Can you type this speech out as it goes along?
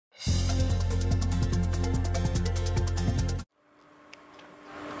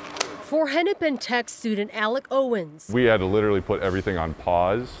For Hennepin Tech student Alec Owens, we had to literally put everything on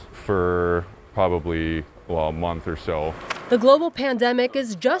pause for probably, a month or so. The global pandemic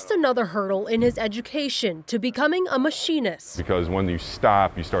is just another hurdle in his education to becoming a machinist. Because when you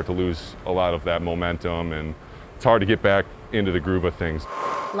stop, you start to lose a lot of that momentum, and it's hard to get back into the groove of things.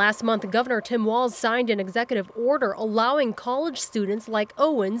 Last month, Governor Tim Walz signed an executive order allowing college students like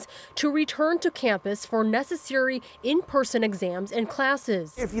Owens to return to campus for necessary in-person exams and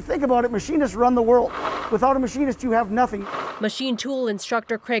classes. If you think about it, machinists run the world. Without a machinist, you have nothing. Machine tool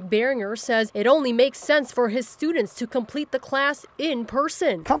instructor Craig Beringer says it only makes sense for his students to complete the class in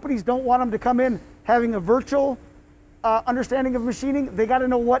person. Companies don't want them to come in having a virtual understanding of machining. They got to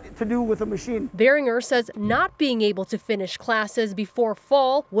know what to do with a machine. Beringer says not being able to finish classes before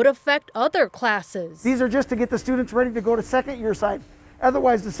fall would affect other classes. These are just to get the students ready to go to second year side.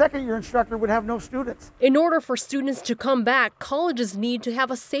 Otherwise, the second year instructor would have no students. In order for students to come back, colleges need to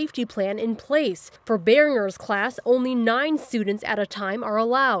have a safety plan in place. For Beringer's class, only 9 students at a time are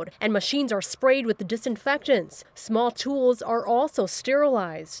allowed, and machines are sprayed with disinfectants. Small tools are also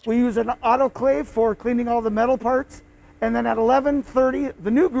sterilized. We use an autoclave for cleaning all the metal parts. And then at 11:30,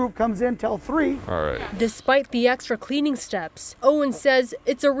 the new group comes in till 3. All right. Despite the extra cleaning steps, Owen says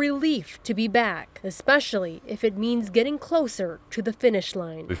it's a relief to be back, especially if it means getting closer to the finish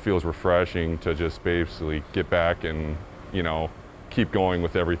line. It feels refreshing to just basically get back and, keep going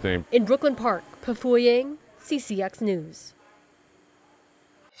with everything. In Brooklyn Park, Pafuyang, CCX News.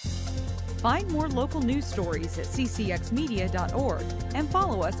 Find more local news stories at ccxmedia.org and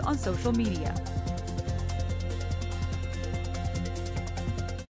follow us on social media.